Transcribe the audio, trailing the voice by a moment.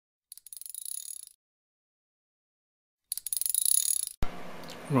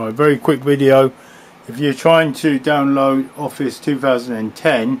Right, very quick video. If you're trying to download Office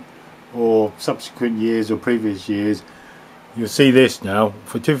 2010 or subsequent years or previous years, you'll see this now.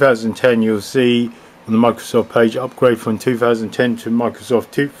 For 2010, you'll see on the Microsoft page, upgrade from 2010 to Microsoft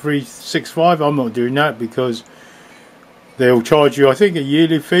 365. I'm not doing that because they'll charge you, I think, a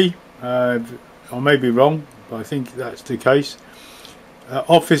yearly fee. I may be wrong, but I think that's the case.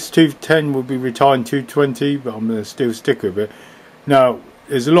 Office 210 will be retiring 220, but I'm going to still stick with it. Now,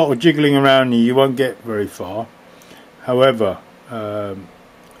 there's a lot of jiggling around here, you won't get very far. However,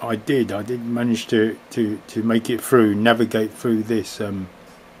 I did manage to make it through, navigate through this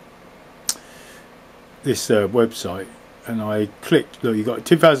website, and I clicked. Look, you got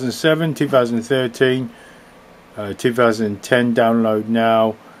 2007, 2013, 2010 download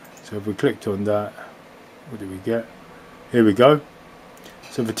now. So if we clicked on that, what do we get? Here we go.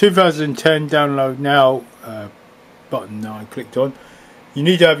 So for 2010 download now button now I clicked on, you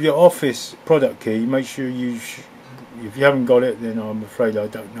need to have your Office product key. Make sure if you haven't got it, then I'm afraid I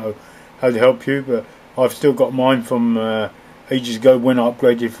don't know how to help you, but I've still got mine from ages ago when I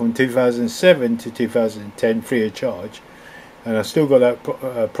upgraded from 2007 to 2010 free of charge, and I still got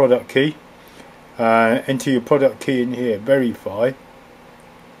that product key. Enter your product key in here, verify.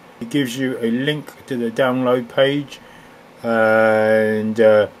 It gives you a link to the download page, and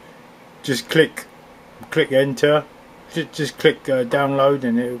just click enter. Just click download,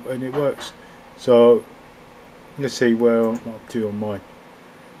 and it works. So let's see where I'm up to on mine.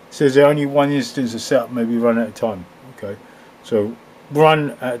 It says there only one instance of setup may be run at a time. Okay, so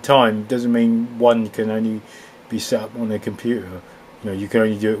run at a time doesn't mean one can only be set up on a computer. You know, you can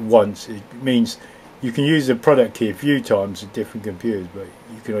only do it once. It means you can use the product key a few times at different computers, but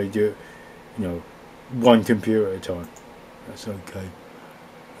you can only do it, you know, one computer at a time. That's okay.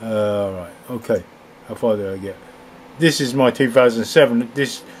 Right, okay. How far did I get? This is my 2007.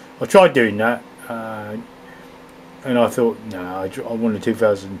 I tried doing that, and I thought, no, I want a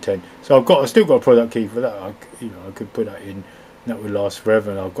 2010. So I still got a product key for that. I could put that in, and that would last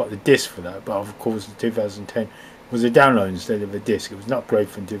forever. And I've got the disc for that. But of course, the 2010 was a download instead of a disc. It was an upgrade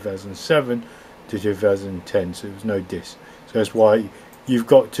from 2007 to 2010, so there was no disc. So that's why you've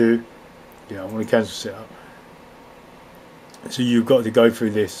got to. Yeah, I want to cancel setup. So you've got to go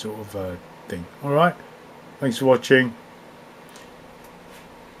through this sort of thing. All right. Thanks for watching.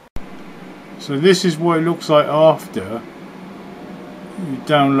 So this is what it looks like after you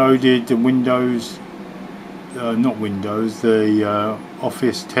downloaded the Windows, not Windows, the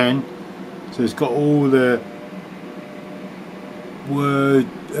Office 10. So it's got all the Word,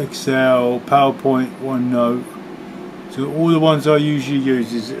 Excel, PowerPoint, OneNote. So all the ones I usually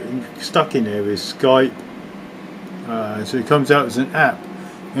use is stuck in there is Skype. So it comes out as an app.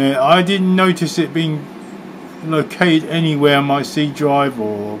 I didn't notice it being located anywhere on my C drive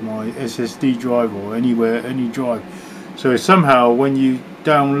or my SSD drive or anywhere, any drive. So somehow when you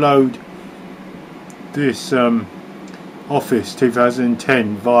download this Office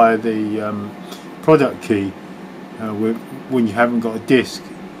 2010 via the product key, when you haven't got a disk,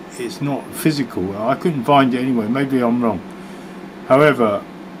 it's not physical. I couldn't find it anywhere. Maybe I'm wrong. However,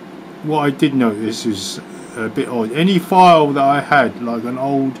 what I did notice is a bit odd. Any file that I had, like an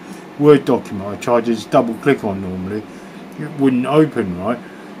old Word document I tried to just double click on normally, it wouldn't open, right?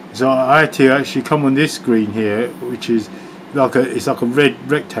 So I had to actually come on this screen here, which is like it's like a red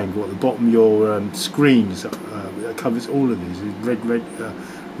rectangle at the bottom of your screens that covers all of these. Red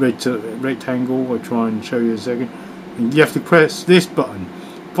rectangle. I'll try and show you in a second. And you have to press this button,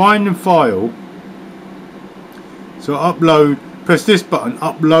 find and file. So press this button,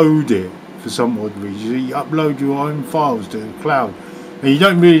 upload it. For some odd reason, you upload your own files to the cloud. And you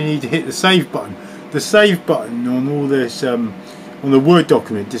don't really need to hit the save button. The save button on all this, on the Word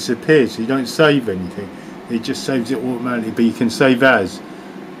document disappears, so you don't save anything. It just saves it automatically, but you can save as,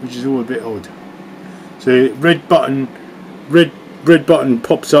 which is all a bit odd. So red button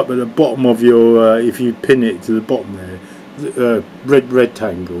pops up at the bottom of your, if you pin it to the bottom there, red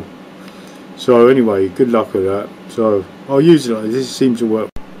rectangle. So anyway, good luck with that. So I'll use it like this. This seems to work.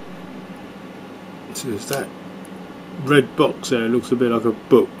 So there's that red box there, it looks a bit like a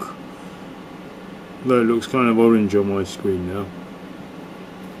book, though it looks kind of orange on my screen now.